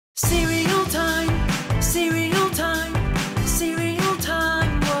Cereal time, cereal time, cereal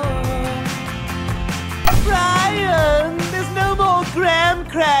time, whoa. Brian, there's no more graham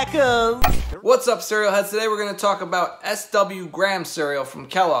crackers. What's up, cereal heads? Today we're going to talk about SW Graham cereal from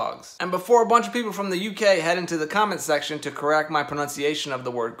Kellogg's. And before a bunch of people from the UK head into the comment section to correct my pronunciation of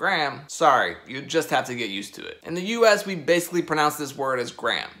the word graham, sorry, you just have to get used to it. In the US, we basically pronounce this word as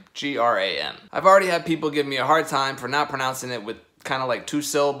graham, G-R-A-M. I've already had people give me a hard time for not pronouncing it with kind of like two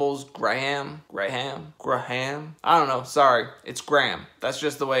syllables, Graham. I don't know, sorry, it's Graham. That's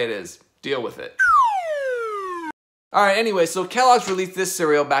just the way it is. Deal with it. Alright, anyway, so Kellogg's released this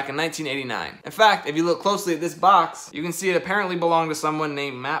cereal back in 1989. In fact, if you look closely at this box, you can see it apparently belonged to someone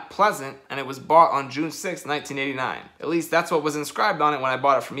named Matt Pleasant, and it was bought on June 6, 1989. At least that's what was inscribed on it when I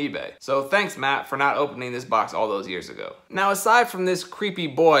bought it from eBay. So thanks, Matt, for not opening this box all those years ago. Now, aside from this creepy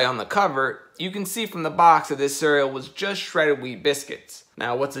boy on the cover, you can see from the box that this cereal was just shredded wheat biscuits.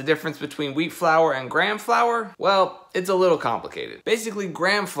 Now, what's the difference between wheat flour and graham flour? Well, it's a little complicated. Basically,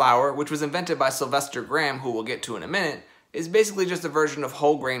 graham flour, which was invented by Sylvester Graham, who we'll get to in a minute, is basically just a version of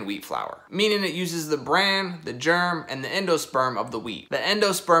whole grain wheat flour, meaning it uses the bran, the germ, and the endosperm of the wheat. The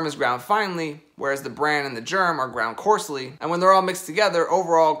endosperm is ground finely, whereas the bran and the germ are ground coarsely, and when they're all mixed together,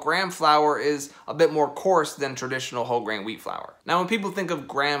 overall graham flour is a bit more coarse than traditional whole grain wheat flour. Now, when people think of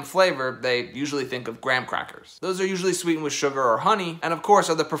graham flavor, they usually think of graham crackers. Those are usually sweetened with sugar or honey, and of course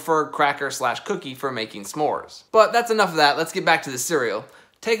are the preferred cracker slash cookie for making s'mores. But that's enough of that, let's get back to the cereal.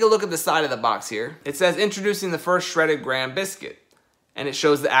 Take a look at the side of the box here. It says introducing the first shredded graham biscuit, and it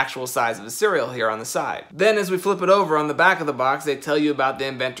shows the actual size of the cereal here on the side. Then as we flip it over on the back of the box, they tell you about the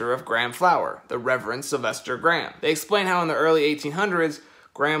inventor of graham flour, the Reverend Sylvester Graham. They explain how in the early 1800s,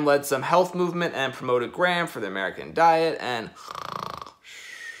 Graham led some health movement and promoted graham for the American diet, and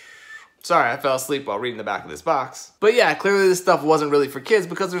sorry, I fell asleep while reading the back of this box. But yeah, clearly this stuff wasn't really for kids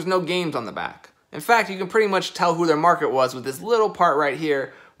because there's no games on the back. In fact, you can pretty much tell who their market was with this little part right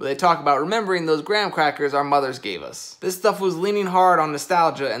here where they talk about remembering those graham crackers our mothers gave us. This stuff was leaning hard on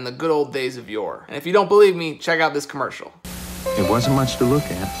nostalgia and the good old days of yore. And if you don't believe me, check out this commercial. It wasn't much to look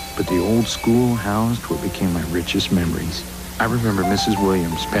at, but the old school housed what became my richest memories. I remember Mrs.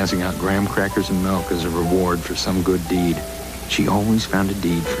 Williams passing out graham crackers and milk as a reward for some good deed. She always found a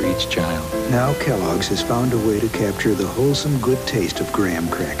deed for each child. Now Kellogg's has found a way to capture the wholesome good taste of graham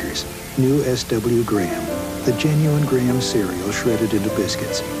crackers. New SW Graham, the genuine graham cereal shredded into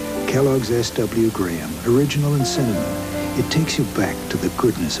biscuits. Kellogg's SW Graham, original in cinnamon. It takes you back to the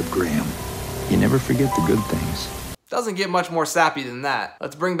goodness of graham. You never forget the good things. Doesn't get much more sappy than that.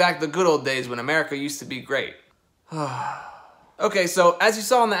 Let's bring back the good old days when America used to be great. Okay, so as you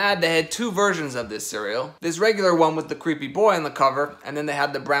saw in the ad, they had two versions of this cereal. This regular one with the creepy boy on the cover, and then they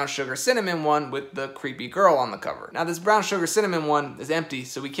had the brown sugar cinnamon one with the creepy girl on the cover. Now this brown sugar cinnamon one is empty,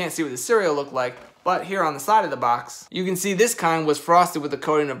 so we can't see what the cereal looked like, but here on the side of the box, you can see this kind was frosted with a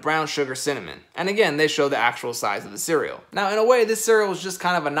coating of brown sugar cinnamon. And again, they show the actual size of the cereal. Now in a way, this cereal was just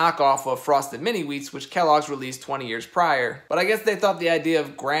kind of a knockoff of Frosted Mini Wheats, which Kellogg's released 20 years prior, but I guess they thought the idea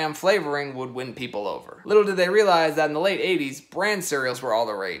of graham flavoring would win people over. Little did they realize that in the late 80s, brand cereals were all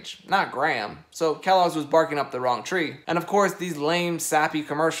the rage, not graham. So Kellogg's was barking up the wrong tree. And of course, these lame, sappy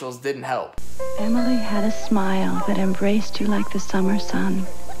commercials didn't help. Emily had a smile that embraced you like the summer sun.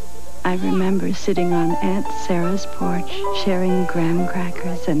 I remember sitting on Aunt Sarah's porch, sharing graham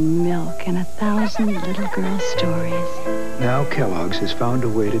crackers and milk and 1,000 little girl stories. Now Kellogg's has found a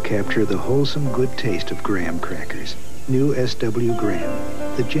way to capture the wholesome good taste of graham crackers. New SW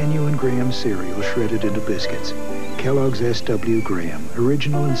Graham, the genuine graham cereal shredded into biscuits. Kellogg's SW Graham,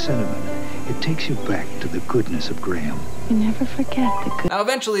 original in cinnamon. It takes you back to the goodness of graham. You never forget the good. Now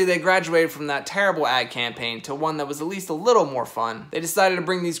eventually they graduated from that terrible ad campaign to one that was at least a little more fun. They decided to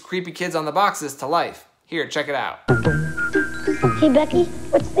bring these creepy kids on the boxes to life. Here, check it out. Hey Becky,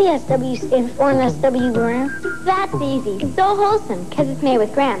 what's the SW stand for in SW Graham? That's easy. It's so wholesome because it's made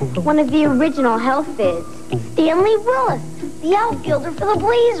with graham. One of the original health foods. Stanley Willis, the outfielder for the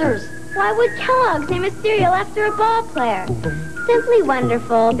Blazers. Why would Kellogg's name a cereal after a ball player? Simply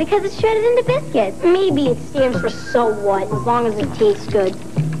wonderful because it's shredded into biscuits. Maybe it stands for so what, as long as it tastes good.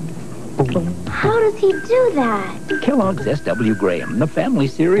 How does he do that? Kellogg's SW Graham, the family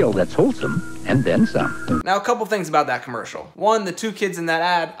cereal that's wholesome, and then some. Now a couple things about that commercial. One, the two kids in that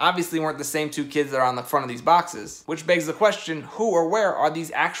ad obviously weren't the same two kids that are on the front of these boxes, which begs the question, who or where are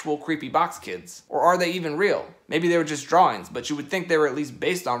these actual creepy box kids? Or are they even real? Maybe they were just drawings, but you would think they were at least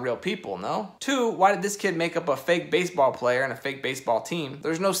based on real people, no? 2, why did this kid make up a fake baseball player and a fake baseball team?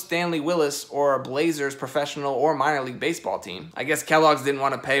 There's no Stanley Willis or a Blazers professional or minor league baseball team. I guess Kellogg's didn't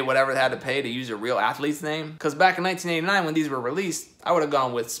want to pay whatever they had to pay to use a real athlete's name. Because back in 1989 when these were released, I would have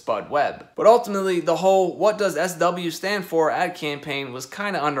gone with Spud Webb. But ultimately, the whole "what does SW stand for" ad campaign was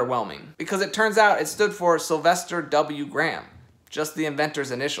kind of underwhelming. Because it turns out it stood for Sylvester W. Graham. Just the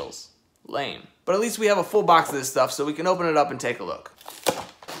inventor's initials. Lame. But at least we have a full box of this stuff so we can open it up and take a look.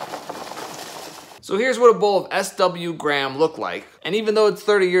 So here's what a bowl of SW Graham looked like. And even though it's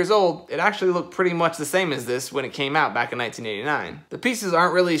 30 years old, it actually looked pretty much the same as this when it came out back in 1989. The pieces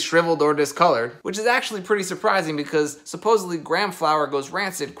aren't really shriveled or discolored, which is actually pretty surprising because supposedly Graham flour goes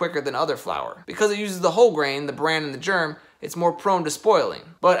rancid quicker than other flour. Because it uses the whole grain, the bran, and the germ, it's more prone to spoiling.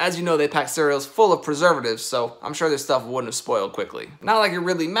 But as you know, they pack cereals full of preservatives, so I'm sure this stuff wouldn't have spoiled quickly. Not like it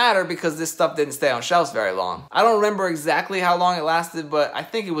really mattered because this stuff didn't stay on shelves very long. I don't remember exactly how long it lasted, but I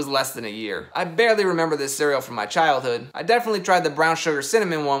think it was less than a year. I barely remember this cereal from my childhood. I definitely tried the brown sugar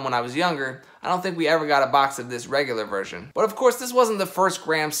cinnamon one when I was younger. I don't think we ever got a box of this regular version. But of course, this wasn't the first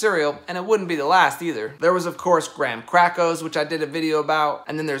Graham cereal, and it wouldn't be the last either. There was of course Graham Crackos, which I did a video about,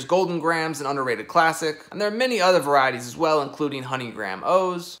 and then there's Golden Grahams, an underrated classic, and there are many other varieties as well, including Honey Graham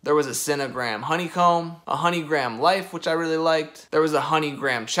O's. There was a Cinna Graham Honeycomb, a Honey Graham Life, which I really liked. There was a Honey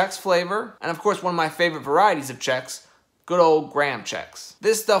Graham Chex flavor, and of course one of my favorite varieties of Chex, good old Graham Chex.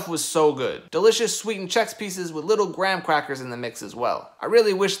 This stuff was so good. Delicious sweetened Chex pieces with little graham crackers in the mix as well. I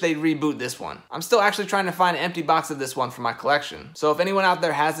really wish they'd reboot this one. I'm still actually trying to find an empty box of this one for my collection. So if anyone out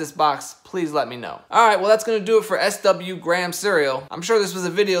there has this box, please let me know. Alright, well that's gonna do it for SW Graham cereal. I'm sure this was a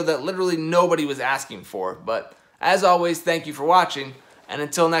video that literally nobody was asking for, but as always, thank you for watching, and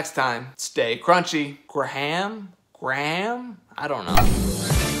until next time, stay crunchy. Graham? I don't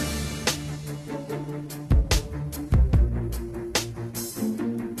know.